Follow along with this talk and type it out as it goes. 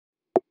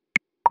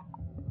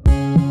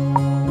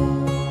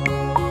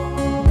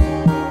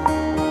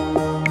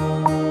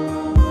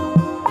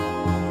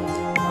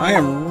I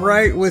am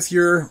right with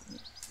your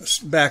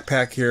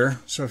backpack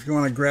here, so if you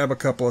want to grab a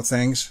couple of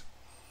things.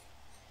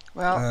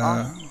 Well,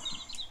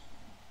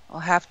 I'll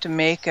have to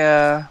make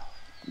a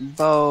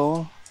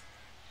bow.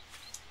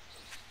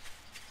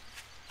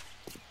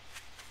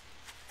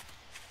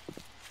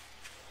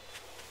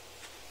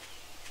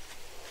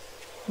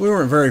 We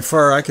weren't very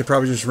far. I could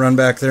probably just run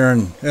back there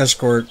and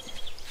escort,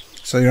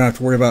 so you don't have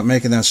to worry about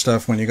making that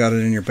stuff when you got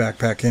it in your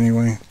backpack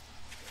anyway.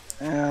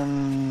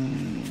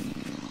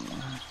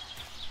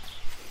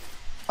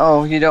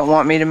 Oh, you don't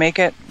want me to make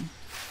it?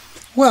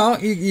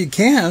 Well, you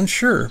can,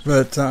 sure,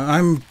 but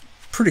I'm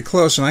pretty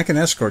close and I can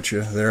escort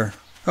you there.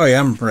 Oh yeah,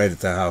 I'm right at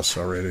the house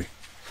already.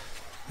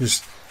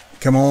 Just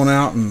come on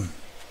out and you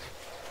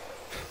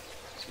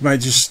might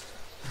just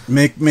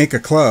make a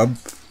club.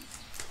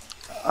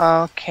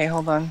 Okay,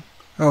 hold on.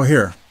 Oh,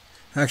 here.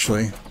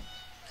 Actually,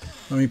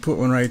 let me put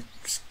one right...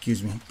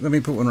 Excuse me. Let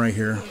me put one right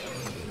here.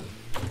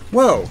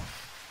 Whoa!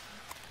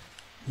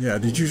 Yeah,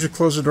 did you just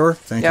close the door?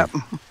 Thank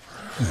you.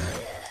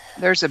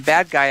 There's a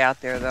bad guy out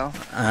there, though.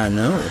 I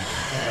know.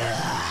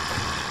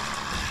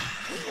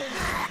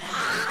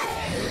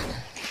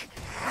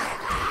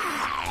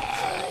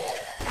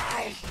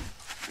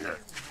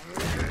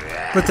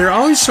 But they're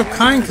always so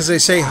kind because they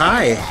say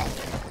hi.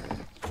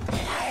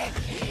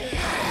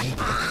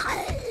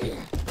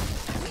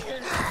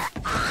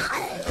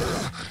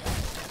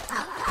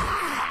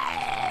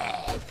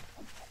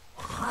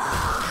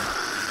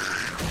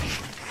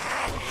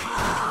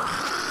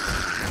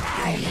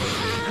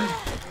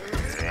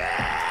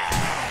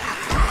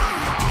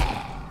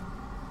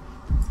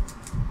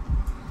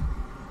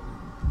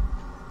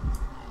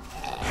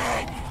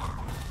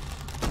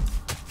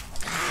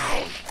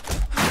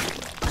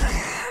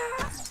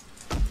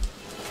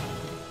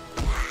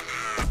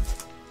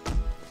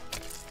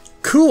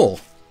 Cool.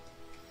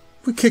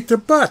 We kicked their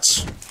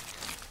butts.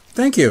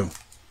 Thank you.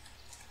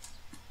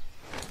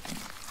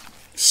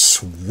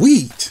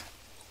 Sweet.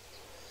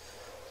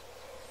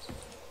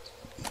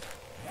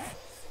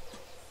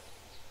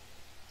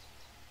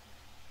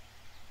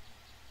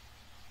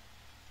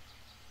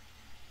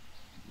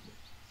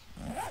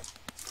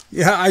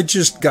 Yeah, I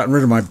just got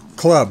rid of my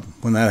club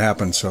when that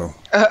happened, so.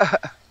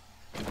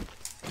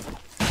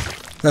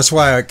 That's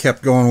why I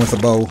kept going with the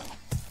bow.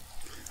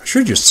 I should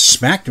have just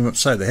smacked him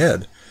upside the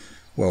head.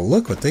 Well,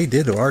 look what they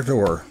did to our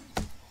door.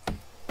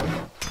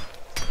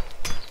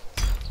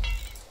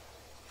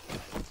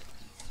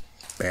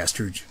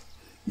 Bastards.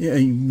 Yeah,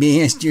 you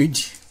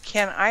bastards.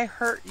 Can I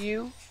hurt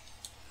you?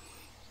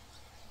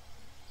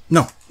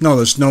 No,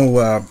 there's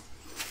no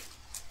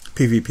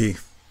PvP.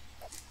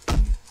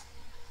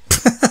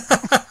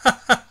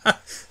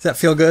 Does that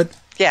feel good?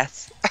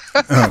 Yes.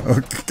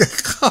 Oh,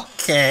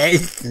 okay.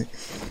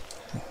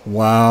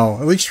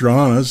 Wow, at least you're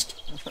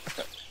honest.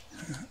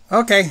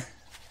 Okay.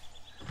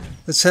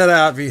 Let's head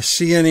out. If you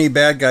see any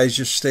bad guys,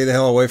 just stay the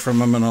hell away from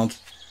them and I'll...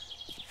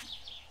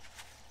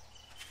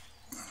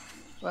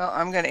 Well,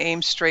 I'm going to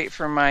aim straight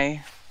for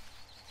my...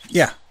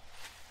 Yeah.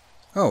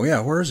 Oh,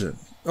 yeah, where is it?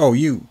 Oh,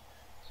 you...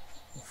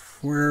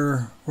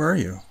 Where are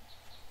you?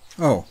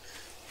 Oh.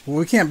 Well,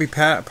 we can't be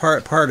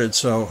parted,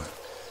 so...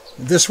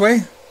 This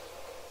way?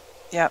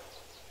 Yep.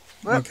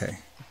 Whoop. Okay.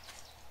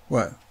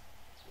 What?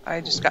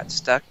 I just got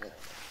stuck.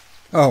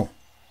 Oh.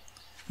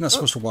 You're not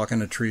supposed to walk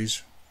into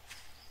trees.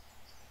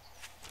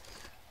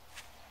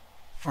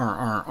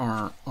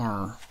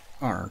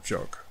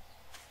 Joke.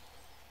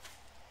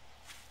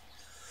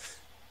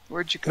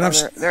 Where'd you go?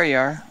 There you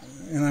are.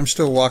 And I'm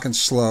still walking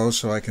slow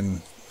so I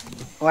can...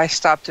 Oh, I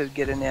stopped to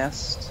get a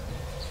nest.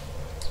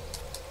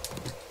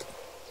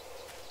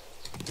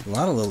 A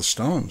lot of little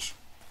stones.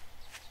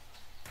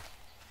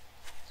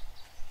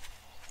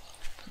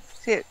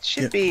 See, it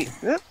should be...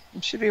 Whoop,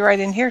 it should be right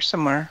in here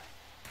somewhere.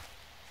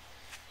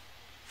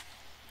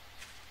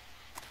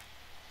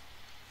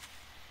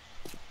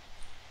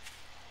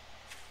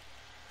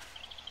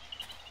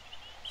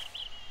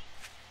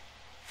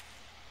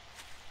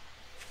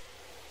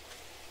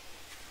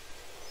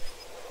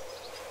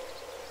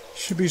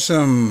 Should be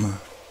some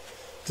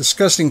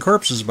disgusting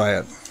corpses by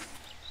it.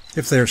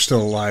 If they're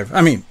still alive.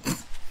 I mean,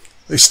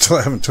 they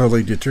still haven't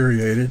totally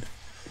deteriorated.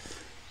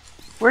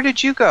 Where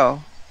did you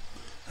go?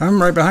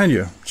 I'm right behind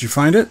you. Did you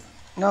find it?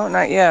 No,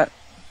 not yet.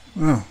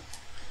 Oh.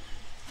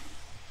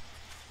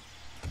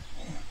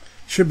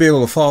 Should be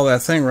able to follow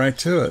that thing right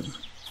to it.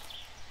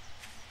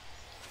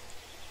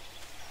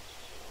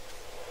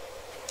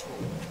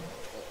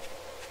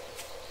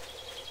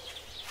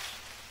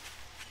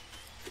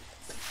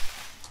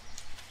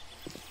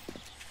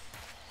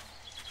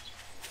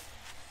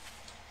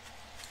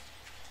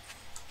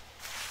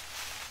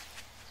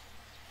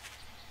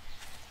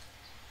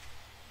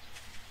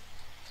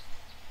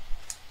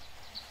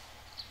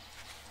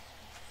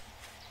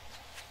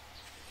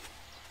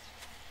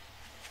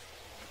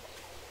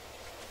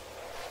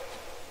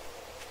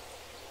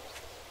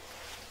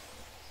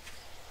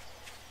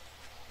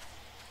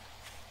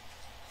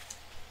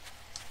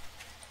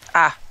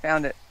 Ah,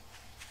 found it.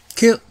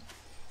 Kill.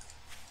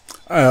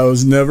 I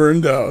was never in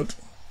doubt.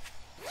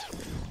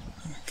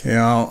 Okay,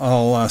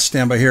 I'll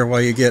stand by here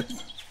while you get...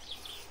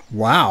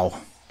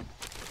 Wow.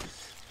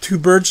 2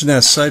 birds'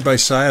 nests side by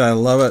side. I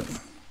love it.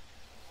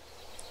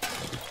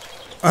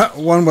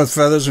 One with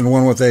feathers and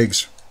one with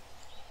eggs.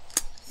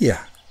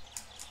 Yeah.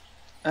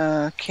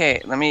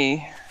 Okay, let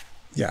me...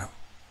 Yeah.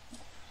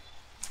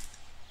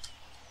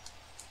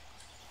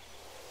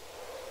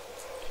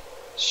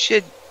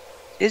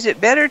 Is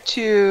it better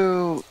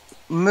to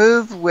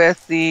move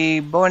with the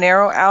bow and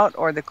arrow out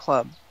or the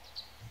club?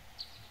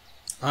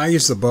 I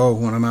use the bow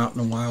when I'm out in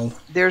the wild.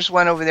 There's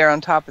one over there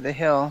on top of the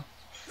hill.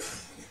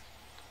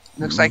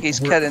 Looks like he's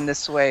cutting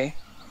this way.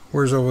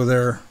 Where's over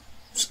there?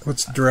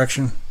 What's the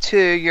direction? To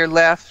your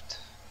left.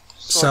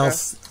 South,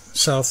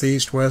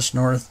 southeast, west,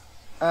 north?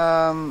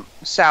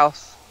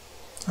 South.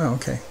 Oh,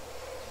 okay.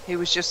 He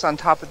was just on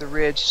top of the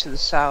ridge to the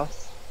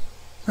south.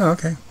 Oh,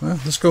 okay. Well,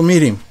 let's go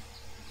meet him.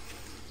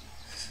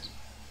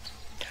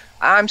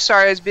 I'm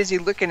sorry, I was busy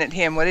looking at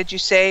him. What did you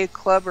say,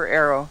 club or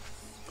arrow?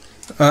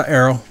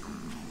 Arrow.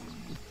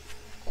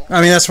 I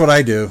mean, that's what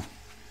I do.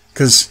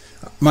 Because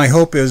my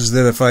hope is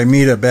that if I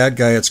meet a bad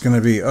guy, it's going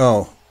to be,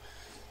 oh,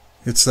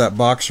 it's that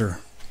boxer.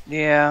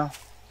 Yeah.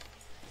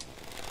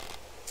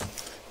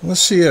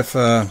 Let's see if...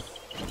 Oh,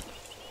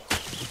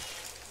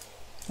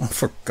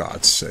 for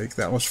God's sake,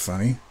 that was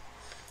funny.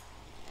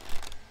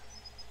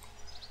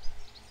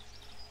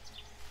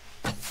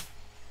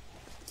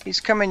 He's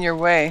coming your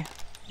way.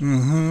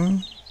 Mm-hmm.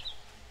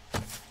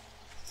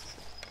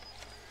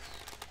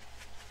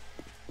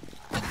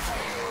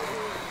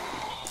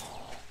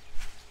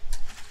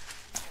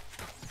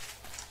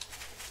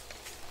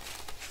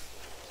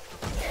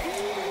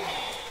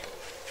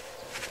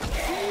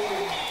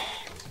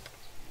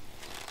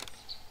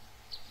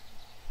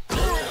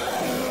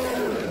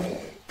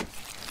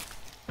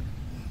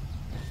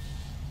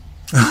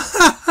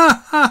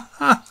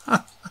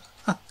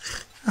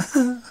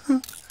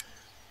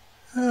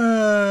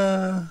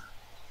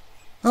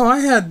 Oh, I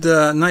had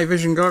night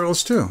vision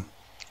goggles too.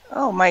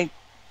 Oh,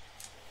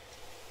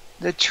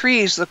 the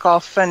trees look all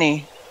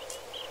funny.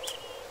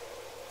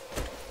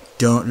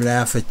 Don't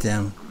laugh at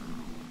them.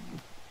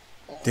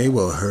 They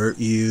will hurt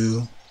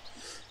you.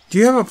 Do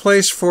you have a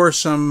place for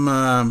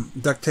some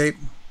duct tape?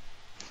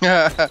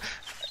 Yeah.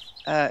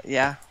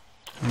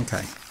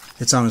 Okay.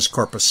 It's on his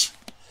corpus.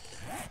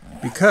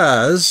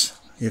 Because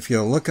if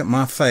you'll look at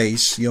my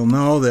face, you'll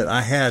know that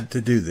I had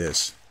to do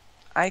this.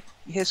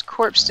 His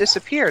corpse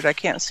disappeared. I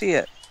can't see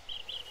it.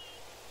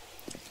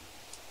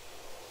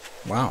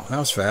 Wow, that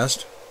was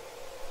fast.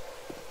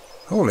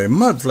 Holy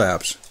mud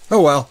flaps.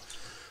 Oh well.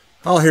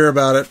 I'll hear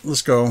about it.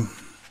 Let's go.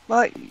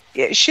 Well,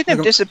 it shouldn't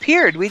have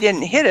disappeared. We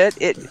didn't hit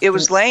it. It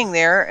was laying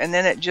there, and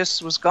then it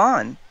just was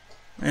gone.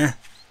 The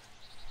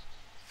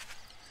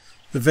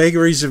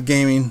vagaries of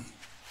gaming.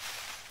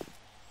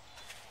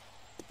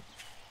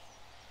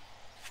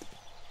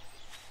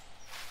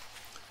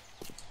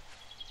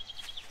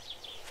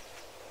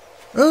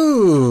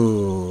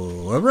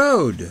 Oh, a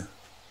road.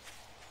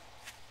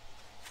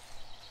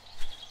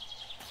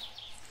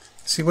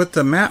 See what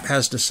the map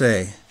has to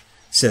say. It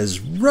says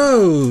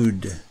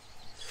road.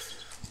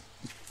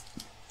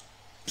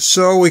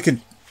 So we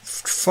could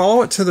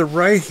follow it to the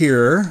right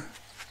here.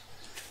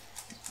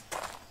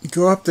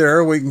 Go up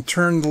there. We can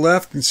turn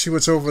left and see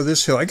what's over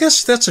this hill. I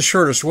guess that's the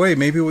shortest way.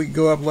 Maybe we can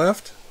go up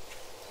left.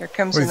 Here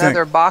comes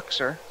another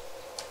boxer.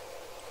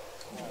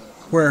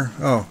 Where?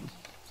 Oh.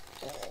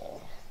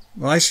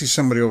 Well, I see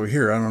somebody over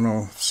here. I don't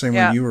know. Same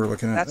one you were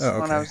looking at. That's the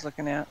one I was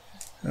looking at.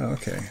 Oh,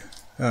 okay.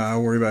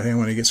 I'll worry about him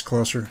when he gets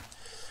closer.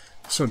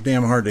 So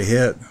damn hard to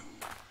hit.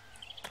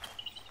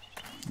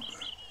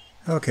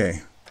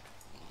 Okay.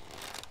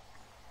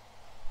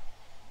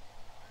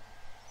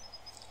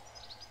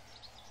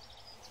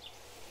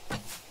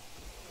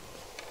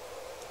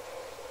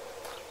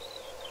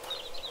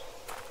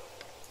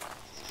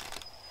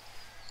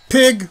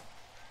 Pig!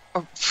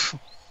 Oh.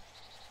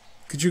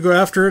 Could you go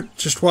after it?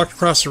 Just walk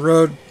across the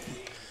road,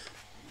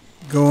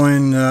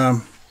 going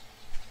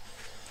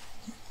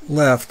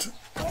left.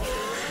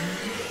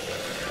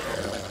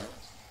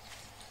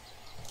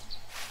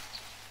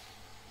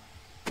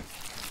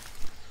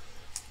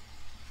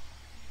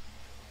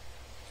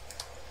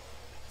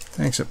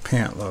 Thanks a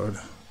pant load.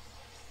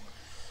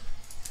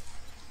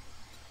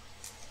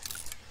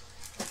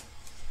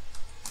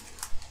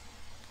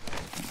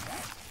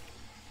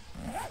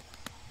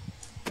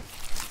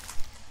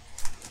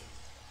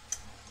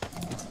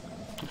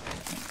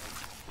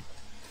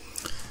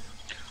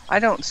 I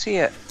don't see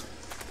it.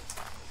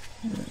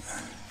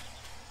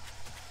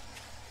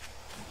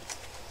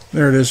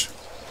 There it is.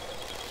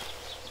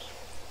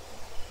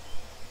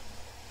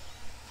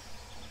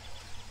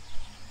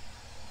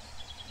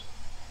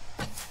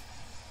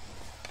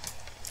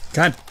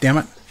 God damn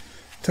it.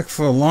 Took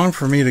so long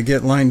for me to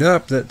get lined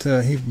up that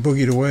he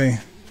boogied away.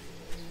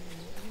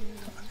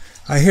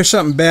 I hear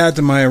something bad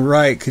to my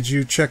right. Could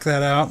you check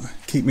that out?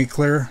 Keep me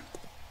clear.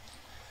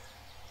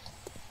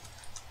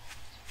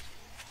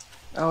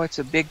 Oh, it's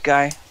a big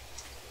guy.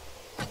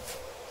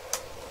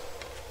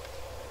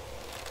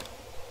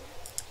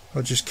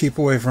 I'll just keep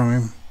away from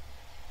him.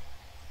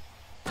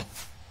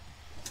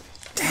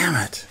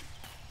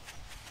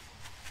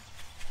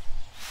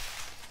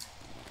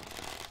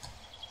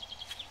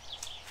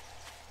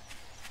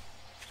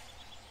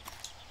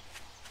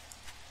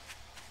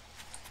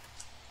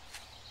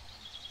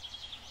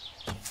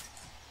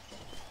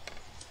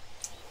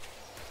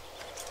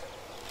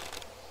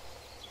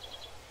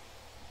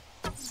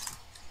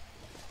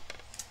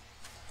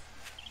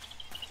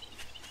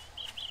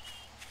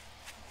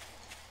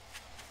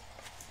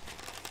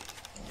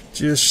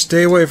 Just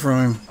stay away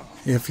from him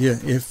if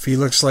he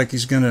looks like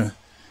he's gonna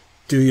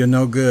do you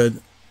no good.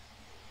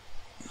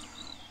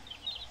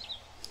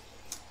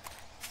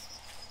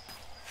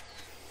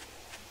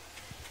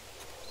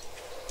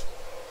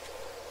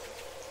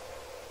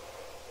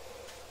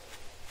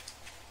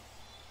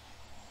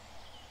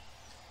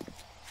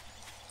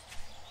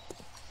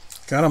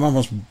 Got him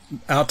almost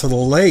out to the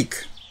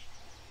lake.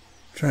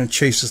 Trying to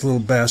chase this little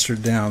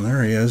bastard down.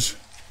 There he is.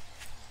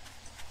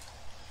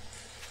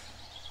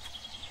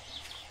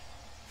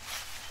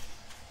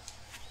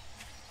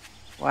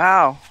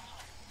 Wow.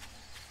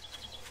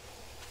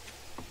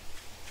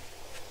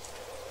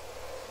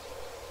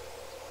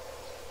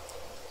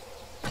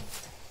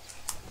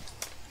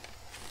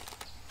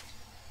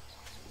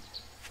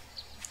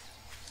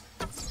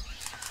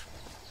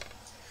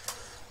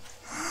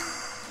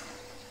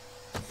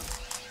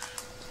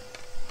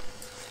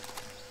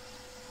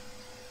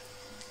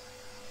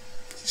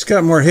 He's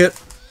got more hit.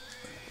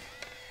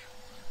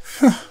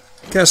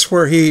 Guess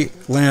where he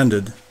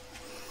landed?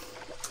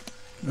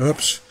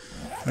 Oops.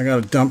 I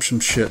gotta dump some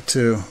shit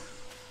too.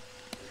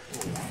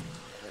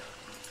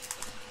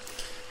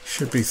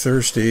 Should be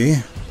thirsty.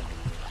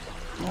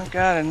 Oh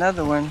God,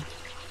 another one.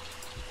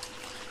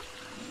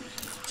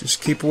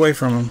 Just keep away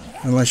from him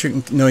unless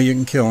you can know you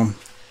can kill him.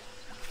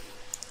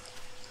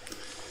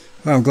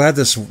 Well, I'm glad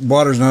this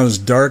water's not as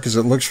dark as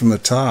it looks from the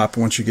top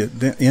once you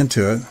get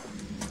into it.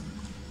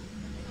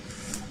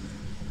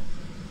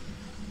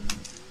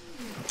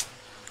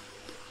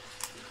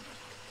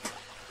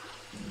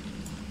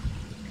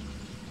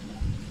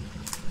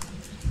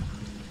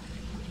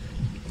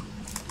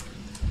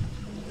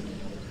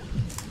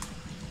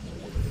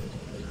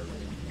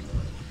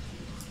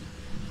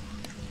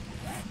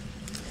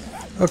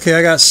 Okay,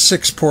 I got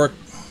 6 pork.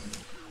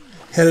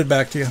 Headed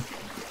back to you.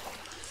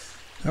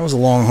 That was a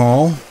long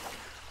haul.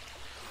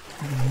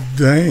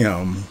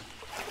 Damn.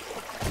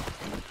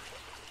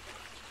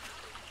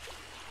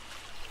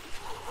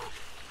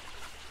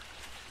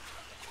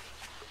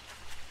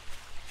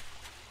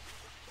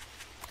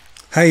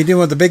 How you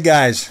doing with the big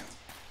guys?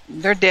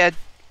 They're dead.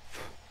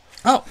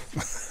 Oh,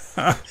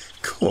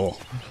 cool.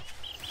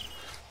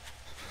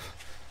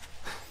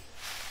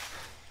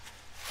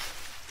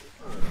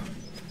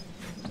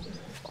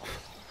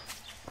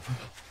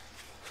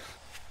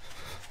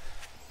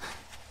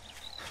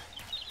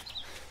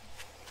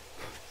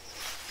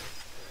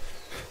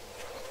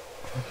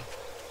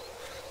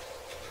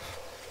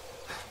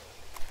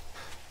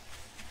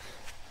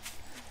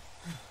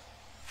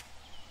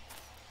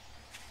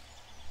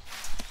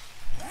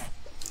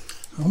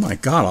 Oh my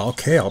God,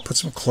 okay, I'll put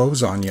some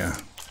clothes on you.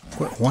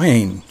 Quit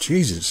whining,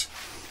 Jesus.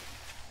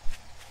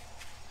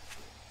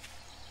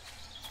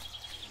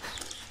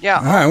 Yeah.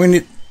 All right, we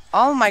need...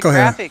 All my Go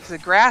ahead. graphics, the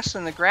grass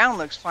and the ground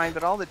looks fine,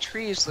 but all the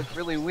trees look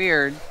really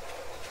weird.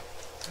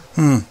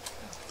 We'll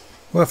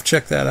have to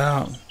check that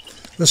out.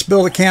 Let's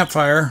build a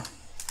campfire.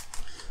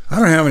 I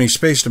don't have any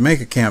space to make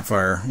a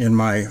campfire in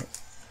my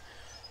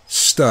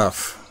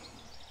stuff.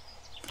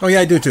 Oh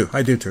yeah, I do too.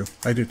 I do too.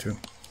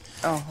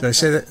 Oh. Did I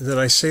say that? Did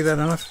I say that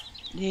enough?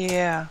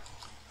 Yeah.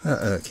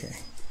 Okay.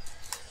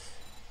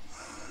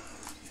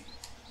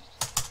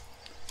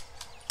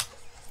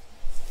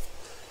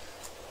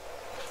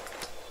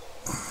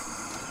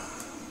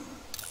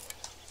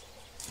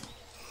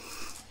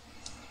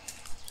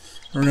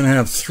 We're going to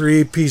have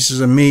 3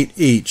 pieces of meat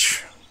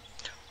each.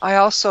 I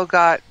also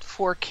got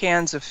 4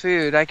 cans of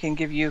food. I can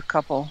give you a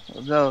couple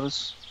of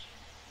those.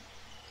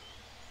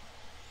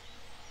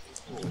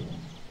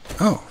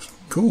 Oh,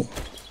 cool.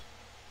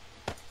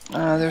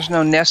 There's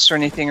no nests or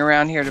anything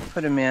around here to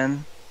put them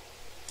in.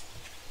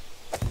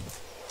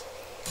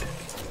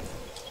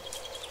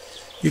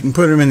 You can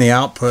put them in the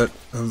output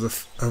of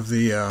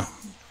the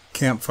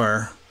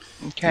campfire.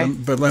 Okay.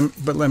 But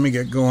let me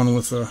get going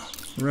with the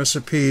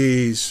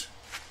recipes.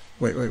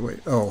 Wait.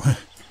 Oh,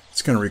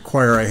 it's going to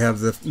require I have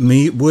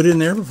the wood in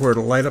there before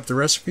it'll light up the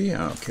recipe.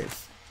 Okay.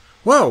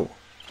 Whoa.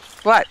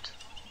 What?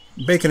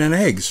 Bacon and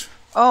eggs.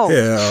 Oh.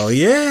 Hell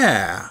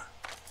yeah.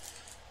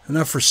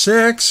 Enough for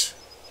 6.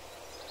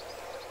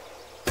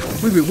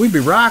 We'd be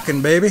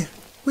rocking, baby.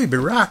 We'd be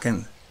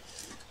rocking.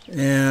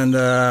 And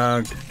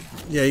yeah,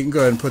 you can go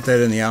ahead and put that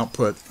in the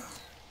output.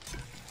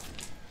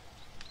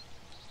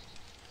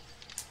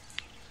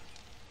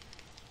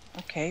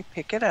 Okay,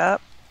 pick it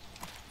up.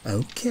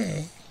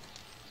 Okay.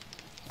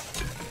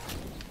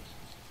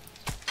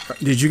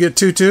 Did you get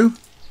 2 too?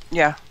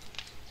 Yeah.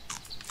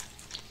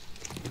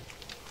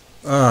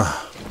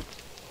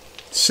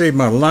 Saved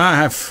my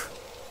life.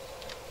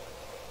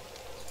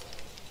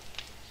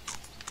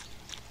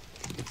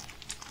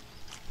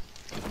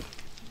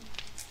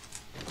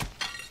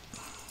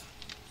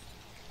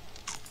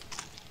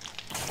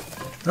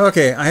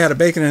 Okay, I had a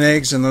bacon and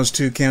eggs and those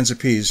 2 cans of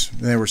peas.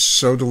 They were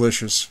so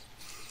delicious.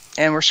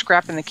 And we're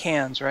scrapping the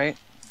cans, right?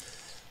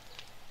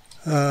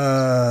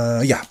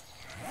 Yeah.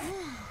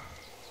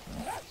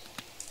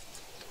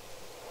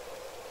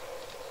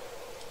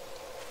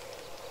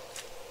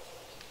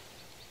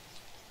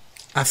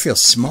 I feel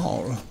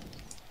small.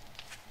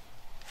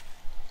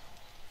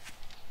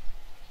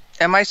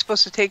 Am I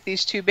supposed to take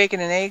these 2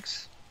 bacon and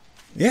eggs?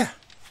 Yeah.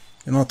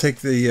 And I'll take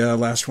the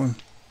last one.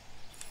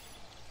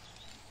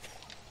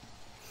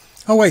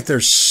 Oh, wait,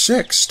 there's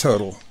 6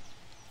 total.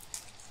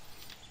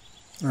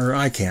 Or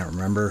I can't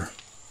remember.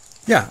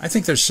 Yeah, I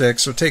think there's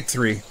 6, so take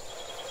 3.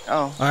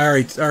 Oh. I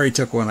already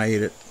took one. I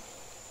ate it.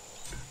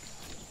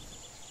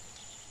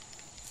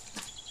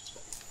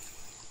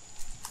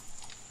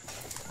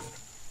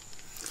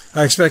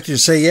 I expect you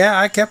to say, yeah,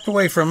 I kept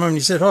away from them. And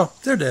you said, oh,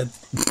 they're dead.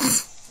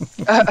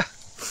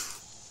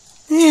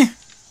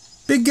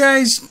 Big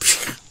guys.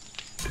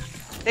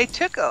 They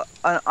took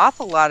an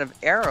awful lot of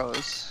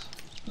arrows.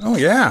 Oh,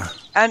 yeah.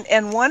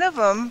 And one of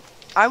them,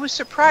 I was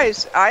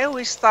surprised. I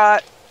always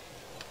thought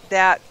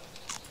that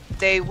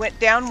they went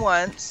down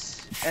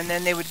once, and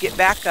then they would get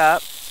back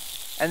up.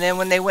 And then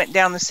when they went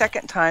down the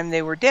second time,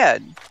 they were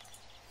dead.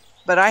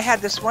 But I had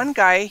this one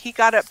guy, he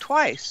got up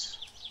twice.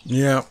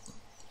 Yeah.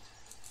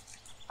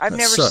 I've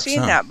never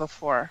seen that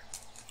before.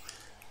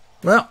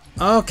 Well,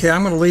 okay,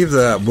 I'm going to leave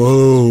that.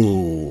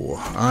 Whoa.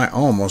 I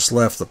almost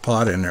left the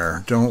pot in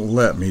there. Don't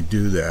let me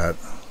do that.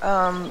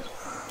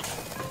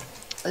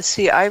 Let's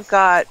see, I've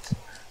got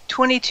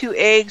 22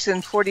 eggs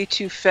and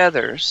 42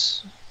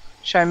 feathers.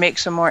 Should I make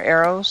some more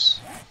arrows?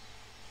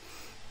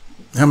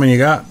 How many you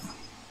got?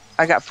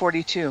 I got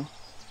 42.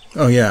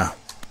 Oh, yeah.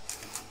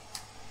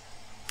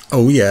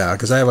 Oh, yeah,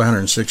 because I have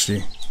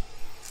 160.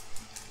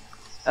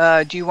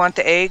 Do you want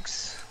the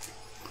eggs?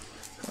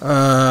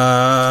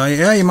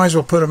 Yeah, you might as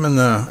well put them in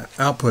the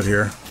output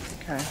here.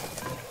 Okay.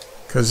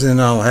 Because then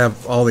I'll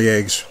have all the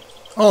eggs.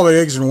 All the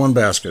eggs in one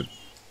basket.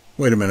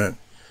 Wait a minute.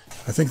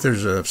 I think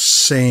there's a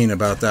saying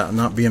about that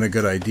not being a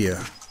good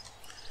idea.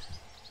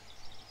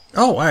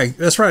 Oh,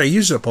 that's right. I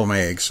used up all my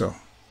eggs, so.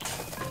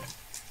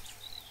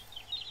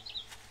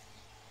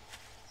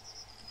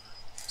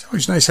 It's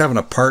always nice having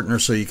a partner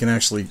so you can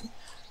actually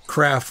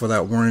craft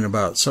without worrying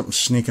about something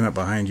sneaking up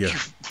behind you.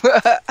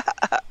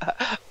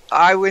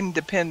 I wouldn't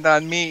depend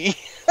on me.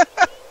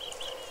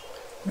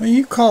 Well,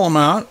 you call them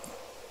out.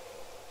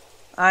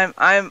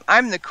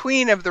 I'm the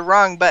queen of the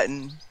wrong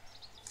button.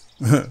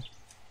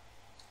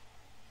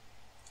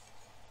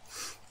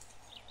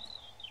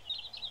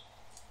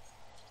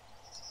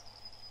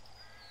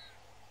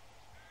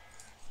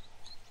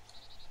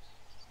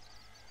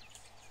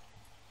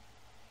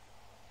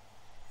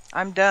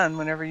 I'm done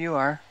whenever you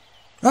are.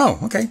 Oh,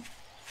 okay.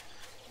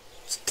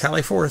 Let's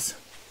tally forth.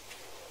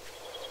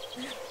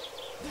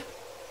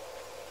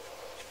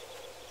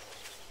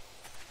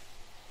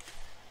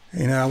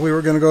 Hey, now, we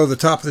were going to go to the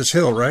top of this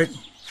hill, right?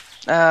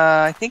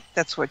 I think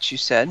that's what you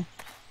said.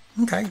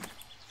 Okay.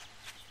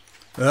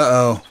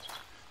 Uh-oh.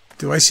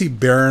 Do I see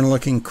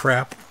barren-looking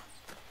crap?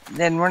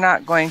 Then we're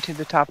not going to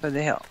the top of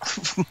the hill.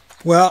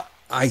 Well,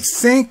 I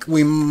think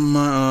we...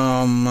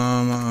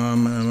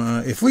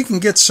 if we can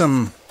get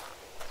some...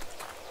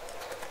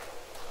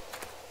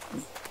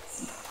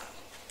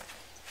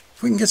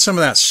 If we can get some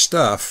of that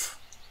stuff,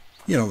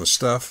 you know, the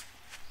stuff.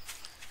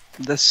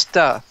 The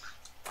stuff.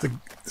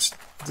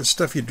 The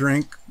stuff you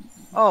drink.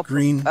 Oh,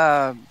 green.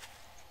 Yucca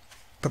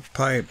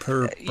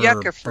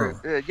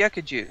fruit.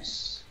 Yucca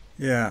juice.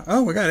 Yeah.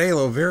 Oh, we got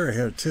aloe vera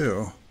here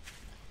too.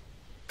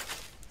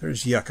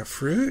 There's yucca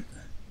fruit.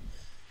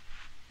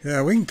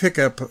 Yeah, we can pick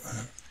up.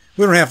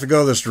 We don't have to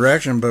go this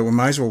direction, but we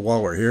might as well,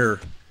 while we're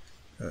here,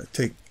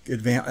 take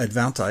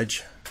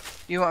advantage.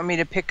 You want me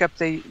to pick up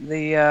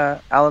the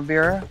aloe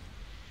vera?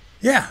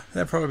 Yeah,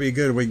 that'd probably be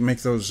good. We can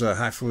make those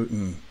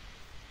highfalutin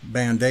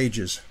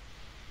bandages.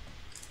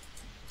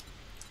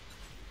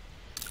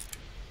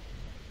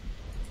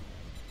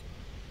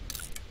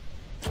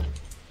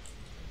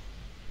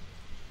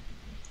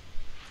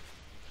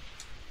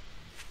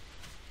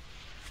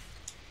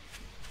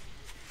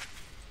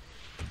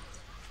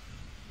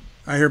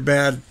 I hear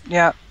bad.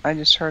 Yeah, I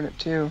just heard it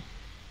too.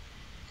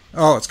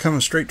 Oh, it's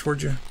coming straight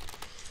towards you.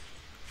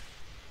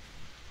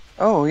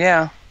 Oh,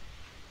 yeah.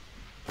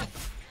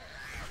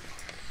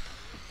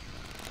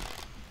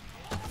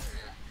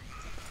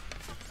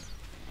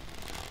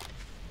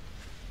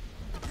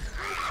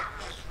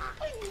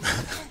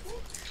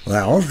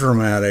 That was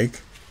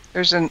dramatic.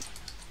 There's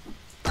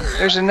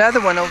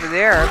another one over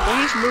there. But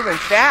he's moving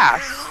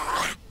fast.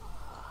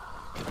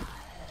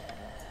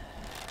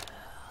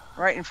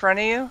 Right in front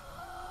of you.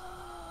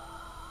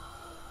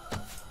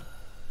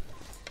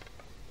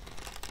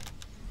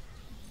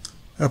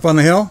 Up on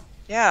the hill?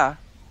 Yeah.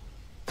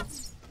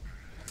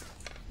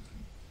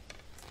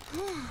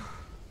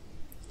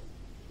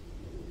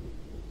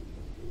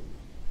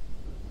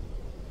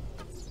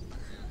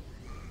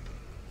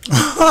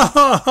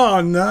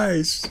 Oh,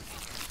 nice.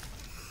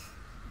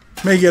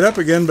 May get up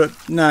again,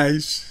 but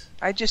nice.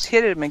 I just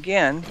hit him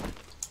again.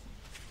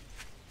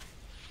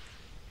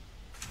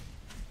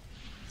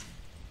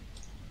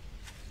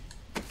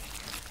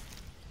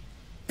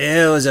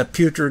 It was a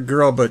putrid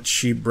girl, but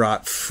she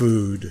brought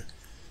food.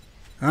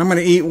 I'm going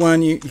to eat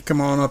one. You come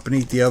on up and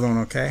eat the other one,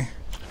 okay?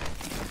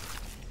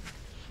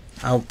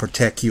 I'll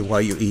protect you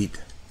while you eat.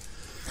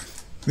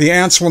 The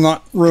ants will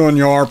not ruin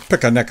your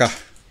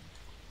pickanicka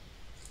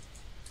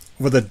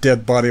with a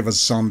dead body of a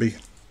zombie.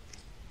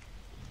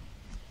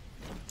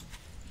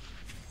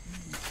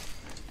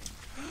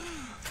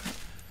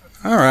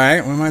 All right,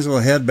 we might as well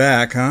head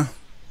back, huh?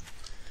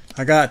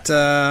 I got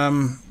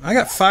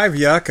 5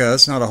 yucca.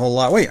 That's not a whole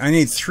lot. Wait, I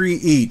need 3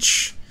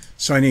 each.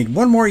 So I need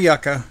 1 more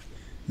yucca,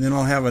 and then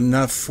I'll have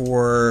enough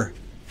for...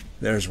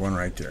 There's one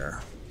right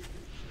there.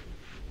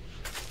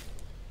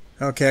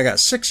 Okay, I got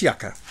 6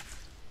 yucca.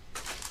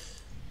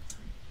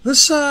 I'm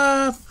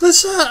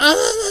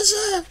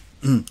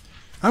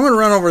going to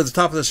run over to the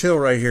top of this hill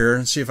right here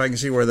and see if I can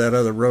see where that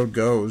other road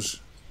goes.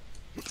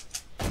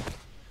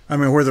 I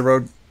mean, where the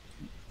road...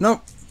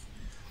 Nope.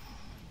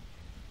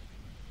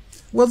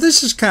 Well,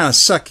 this is kind of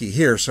sucky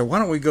here, so why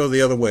don't we go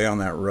the other way on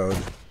that road?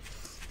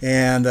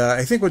 And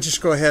I think we'll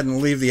just go ahead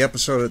and leave the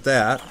episode at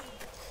that,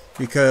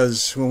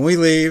 because when we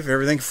leave,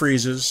 everything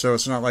freezes, so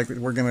it's not like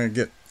we're going to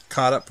get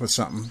caught up with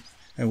something.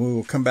 And we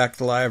will come back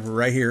to live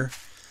right here.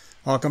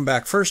 I'll come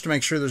back first to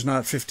make sure there's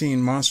not 15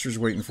 monsters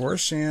waiting for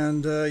us,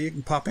 and you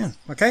can pop in,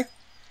 okay?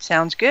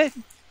 Sounds good.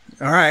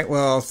 All right,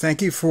 well,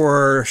 thank you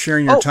for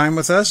sharing your time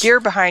with us. Deer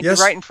behind you,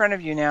 right in front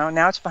of you now.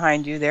 Now it's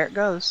behind you. There it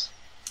goes.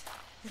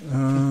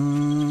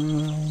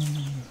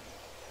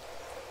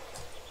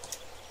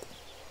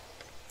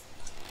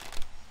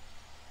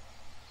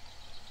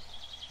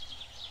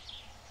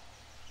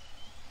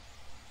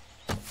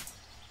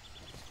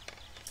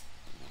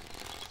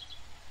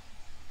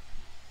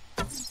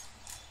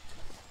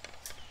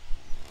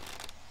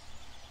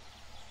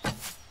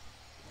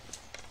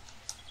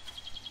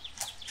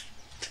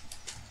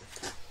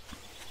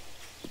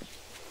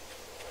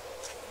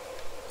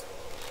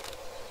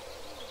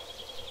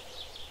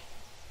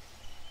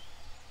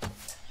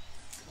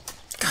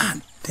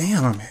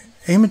 Damn, I'm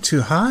aiming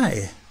too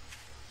high.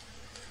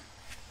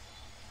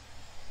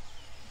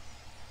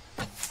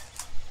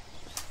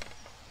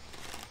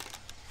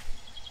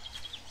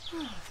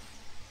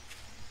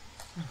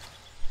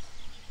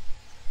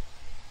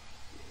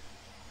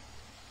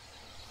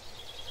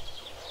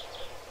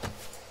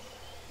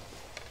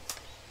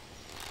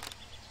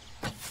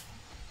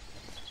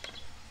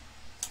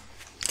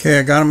 Okay,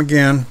 I got him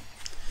again.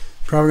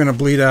 Probably going to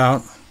bleed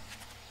out.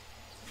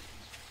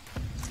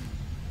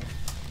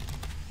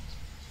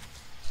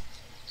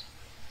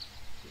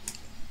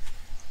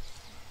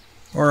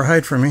 Or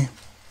hide from me.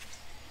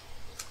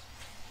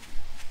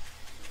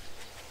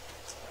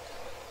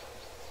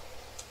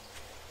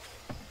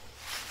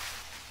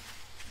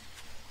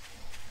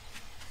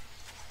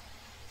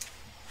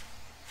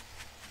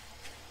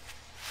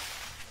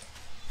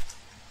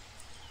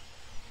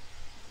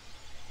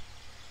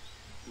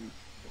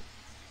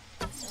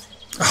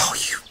 Oh,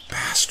 you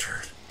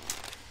bastard.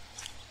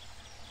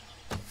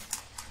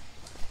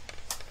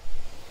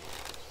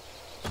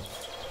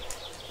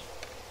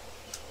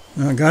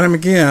 I got him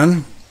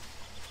again.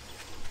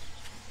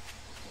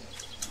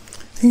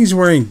 I think he's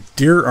wearing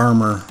deer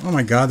armor. Oh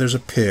my god, there's a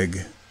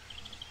pig.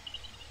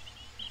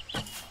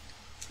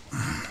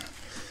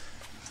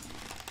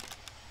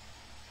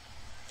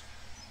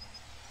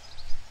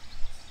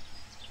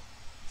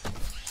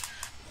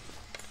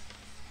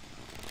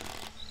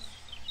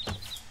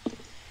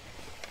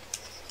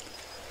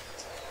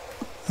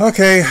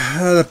 Okay,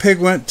 the pig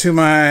went to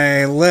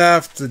my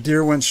left, the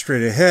deer went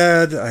straight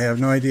ahead. I have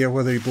no idea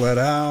whether he bled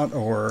out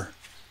or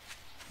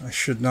I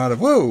should not have.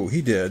 Whoa,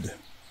 he did.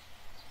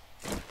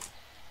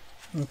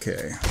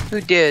 Okay. Who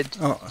did?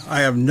 Oh,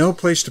 I have no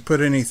place to put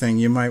anything.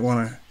 You might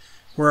want to...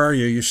 Where are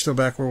you? You still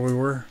back where we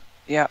were?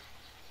 Yeah.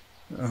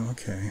 Oh,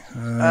 okay.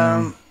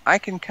 I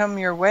can come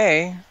your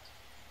way.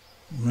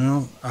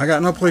 Well, I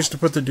got no place to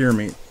put the deer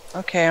meat.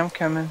 Okay, I'm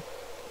coming.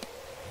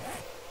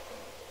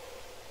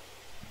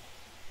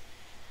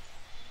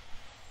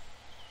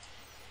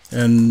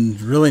 And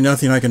really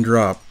nothing I can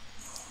drop.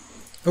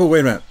 Oh,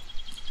 wait a minute.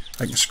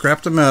 I can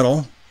scrap the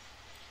metal.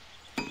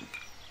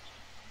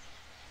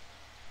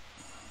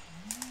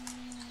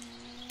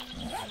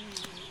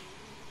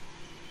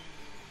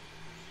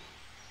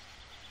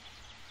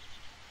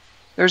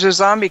 There's a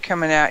zombie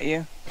coming at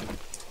you.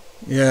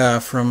 Yeah,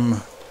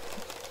 from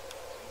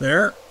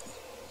there?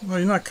 Well,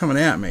 you're not coming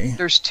at me.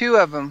 There's 2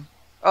 of them.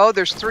 Oh,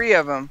 there's 3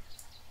 of them.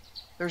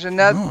 There's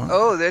another...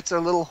 Oh, that's a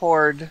little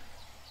horde.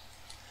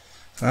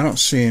 I don't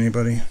see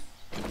anybody.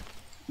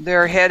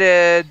 They're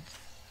headed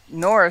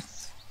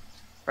north,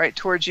 right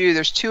towards you.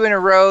 There's 2 in a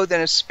row,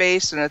 then a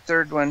space, and a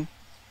third one.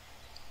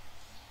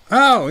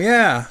 Oh,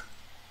 yeah.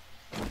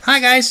 Hi,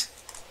 guys.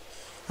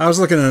 I was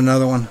looking at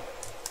another one.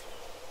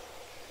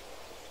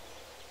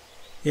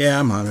 Yeah,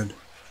 I'm hunted.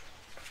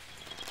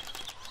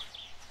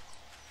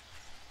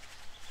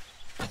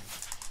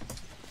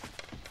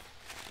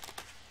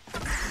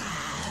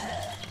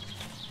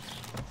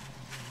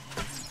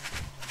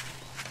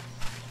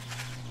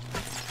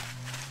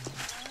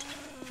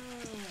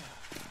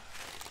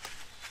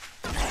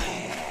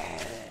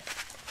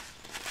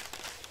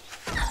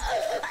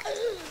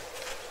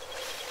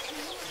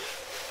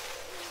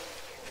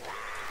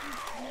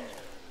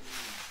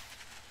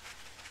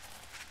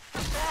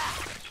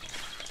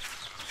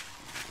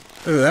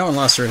 Ooh, that one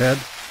lost her head.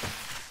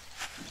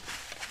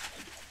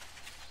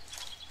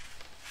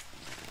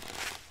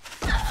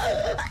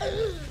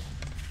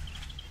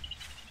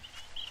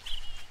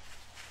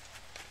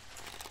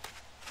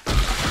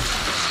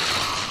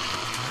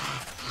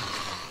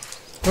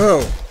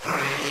 Whoa.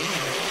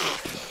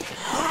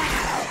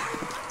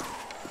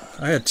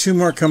 I had 2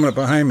 more coming up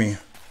behind me.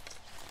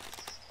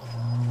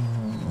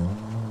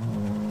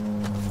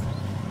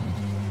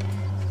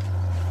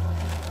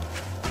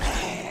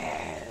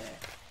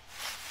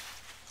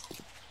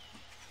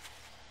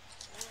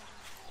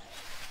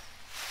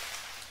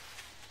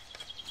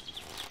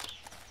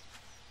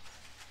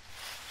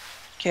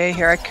 Okay,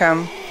 here I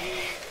come.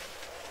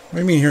 What do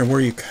you mean here? Where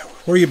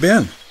you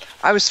been?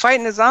 I was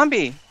fighting a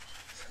zombie.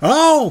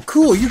 Oh,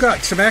 cool. You got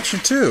some action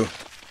too.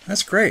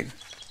 That's great.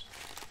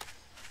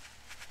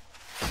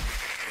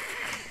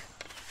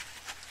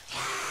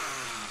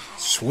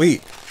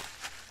 Sweet.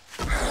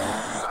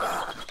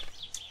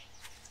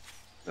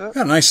 Got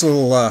a nice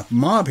little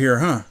mob here,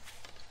 huh?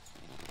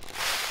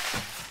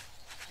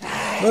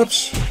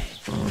 Whoops.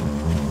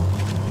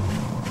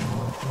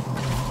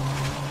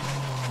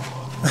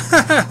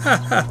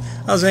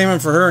 I was aiming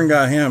for her and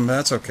got him.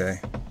 That's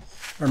okay.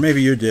 Or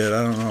maybe you did.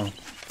 I don't know.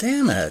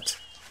 Damn it.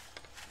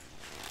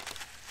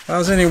 If I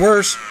was any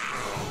worse.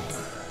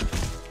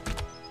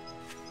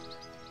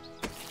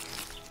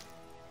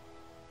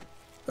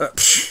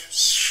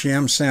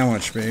 Sham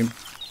sandwich, babe.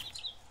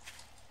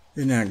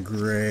 Isn't that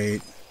great?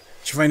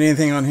 Did you find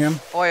anything on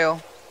him?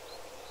 Oil.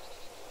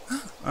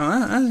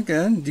 Oh, that's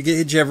good.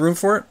 Did you have room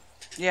for it?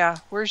 Yeah.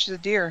 Where's the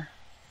deer?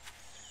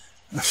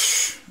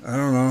 I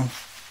don't know.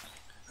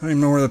 I don't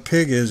even know where the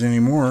pig is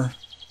anymore.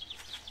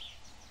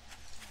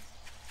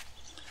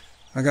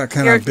 I got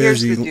kind of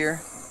busy. Here's the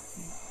deer.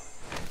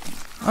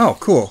 Oh,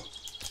 cool.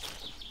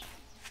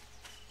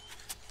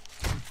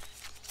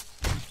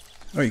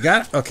 Oh, you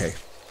got it? Okay.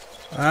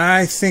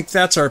 I think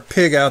that's our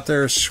pig out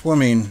there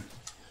swimming.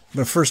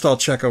 But first I'll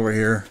check over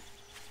here.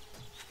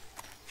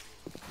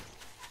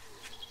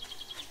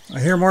 I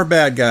hear more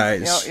bad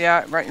guys.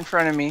 Yeah, right in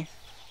front of me.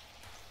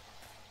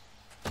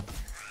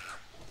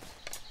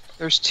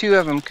 There's 2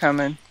 of them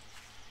coming.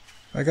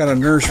 I got a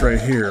nurse right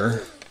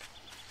here.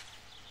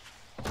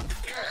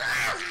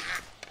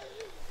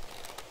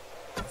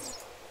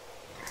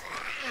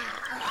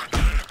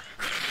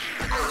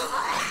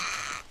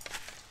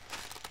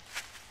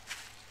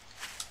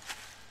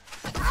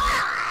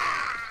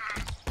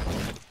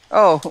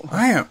 Oh,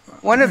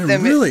 one of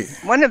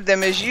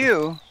them is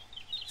you.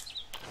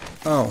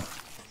 Oh,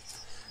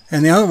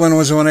 and the other one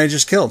was the one I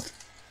just killed.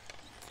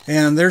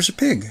 And there's a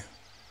pig.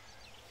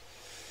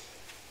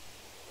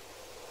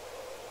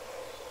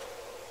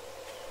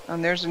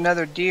 And there's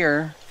another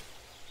deer.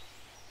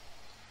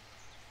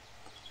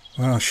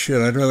 Oh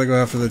shit! I'd rather go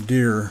after the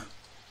deer.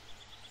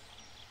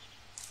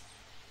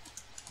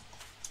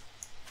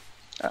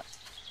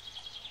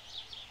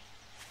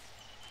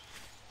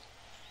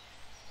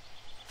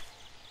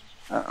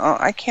 Oh,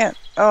 I can't.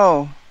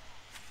 Oh.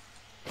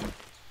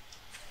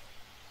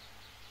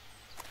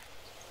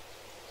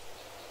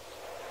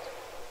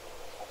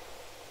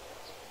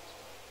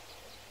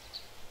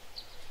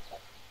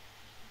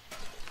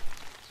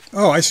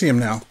 Oh, I see him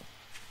now.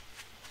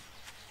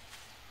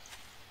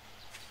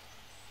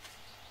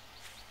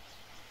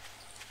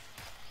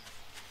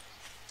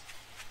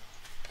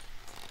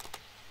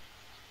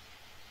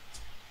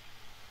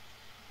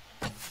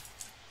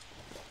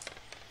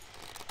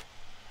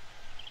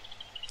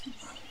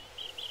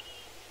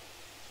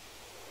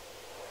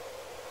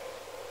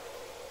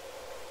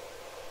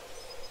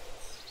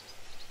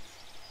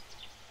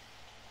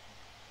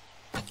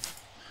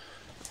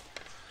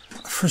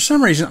 For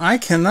some reason, I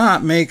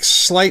cannot make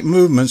slight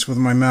movements with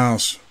my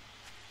mouse.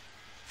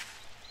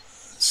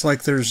 It's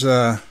like there's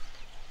it'll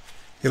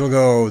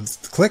go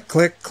click,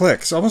 click, click.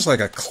 It's almost like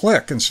a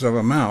click instead of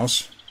a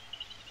mouse.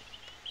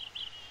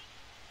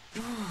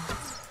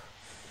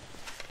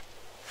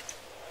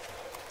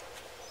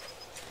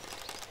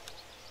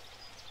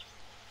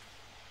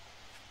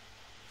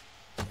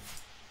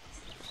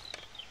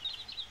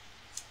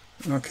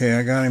 Okay,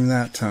 I got him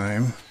that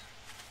time.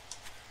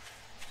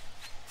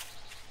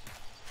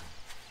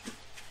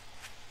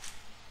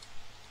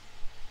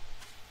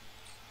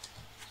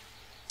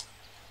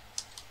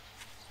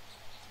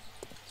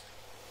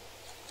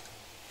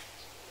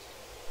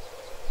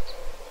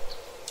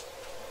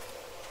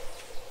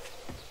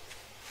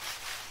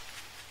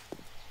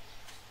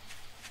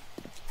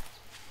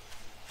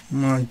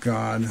 My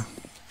God.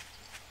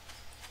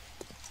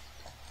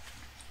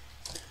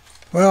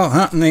 Well,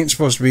 hunting ain't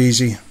supposed to be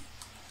easy.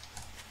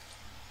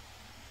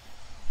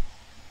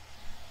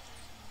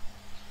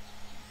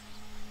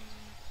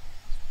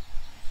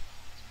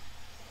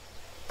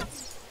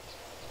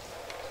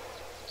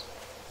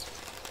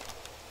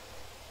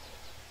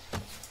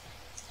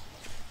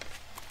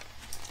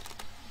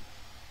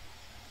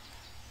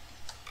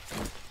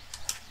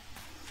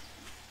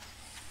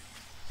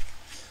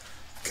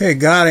 Okay,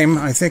 got him.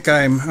 I think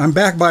I'm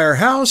back by our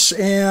house,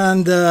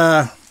 and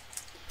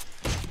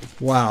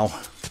wow,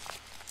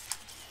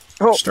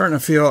 starting to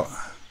feel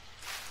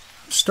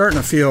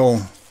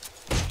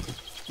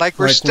like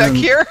we're stuck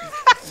here.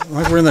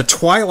 Like we're in the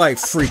Twilight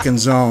freaking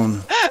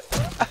zone.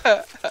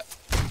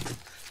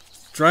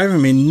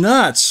 Driving me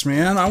nuts,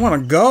 man. I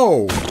want to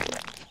go.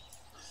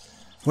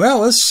 Well,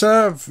 let's,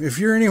 if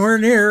you're anywhere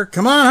near,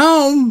 come on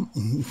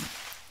home.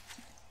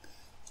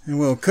 And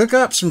we'll cook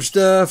up some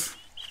stuff.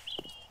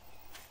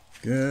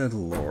 Good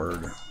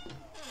Lord.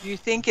 Do you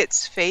think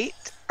it's fate?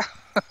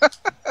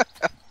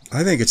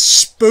 I think it's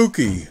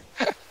spooky.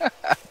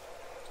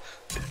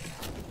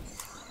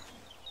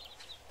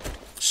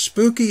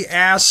 Spooky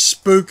ass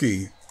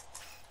spooky.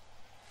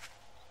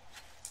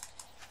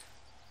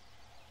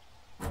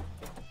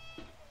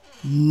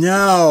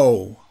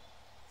 No.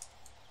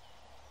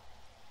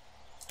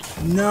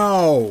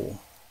 No.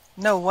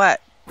 No,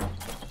 what?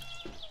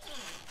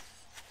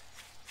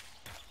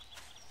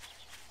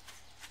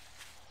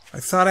 I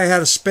thought I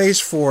had a space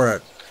for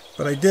it,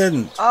 but I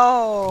didn't.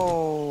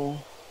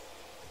 Oh.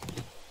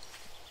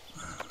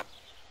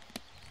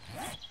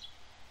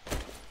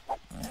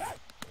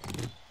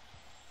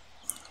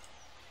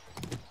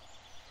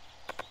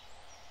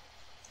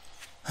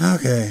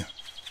 Okay.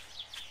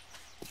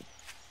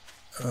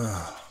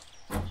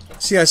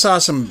 See, I saw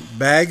some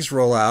bags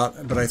roll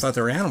out, but I thought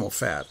they were animal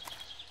fat.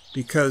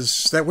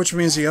 Because that, which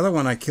means the other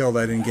one I killed,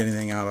 I didn't get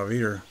anything out of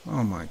either.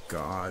 Oh my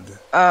God.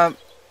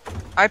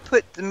 I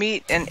put the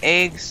meat and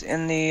eggs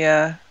in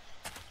the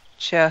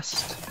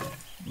chest.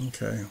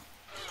 Okay.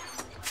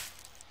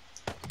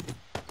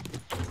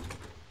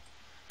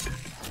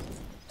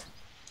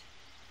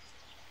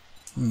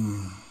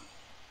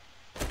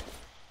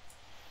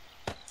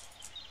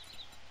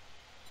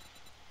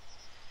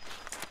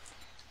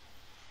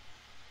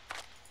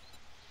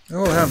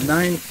 We'll have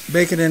 9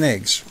 bacon and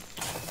eggs.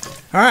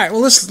 All right,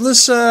 well,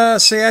 let's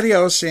say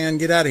adios and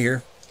get out of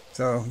here.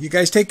 So you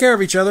guys take care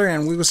of each other,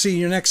 and we will see you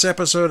in your next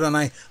episode. And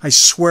I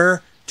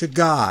swear to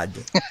God,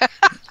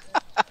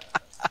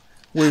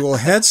 we will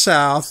head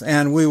south,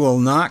 and we will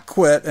not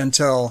quit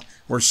until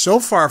we're so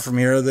far from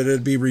here that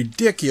it'd be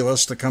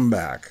ridiculous to come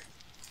back.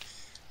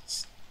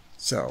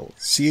 So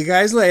see you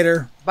guys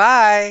later.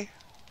 Bye.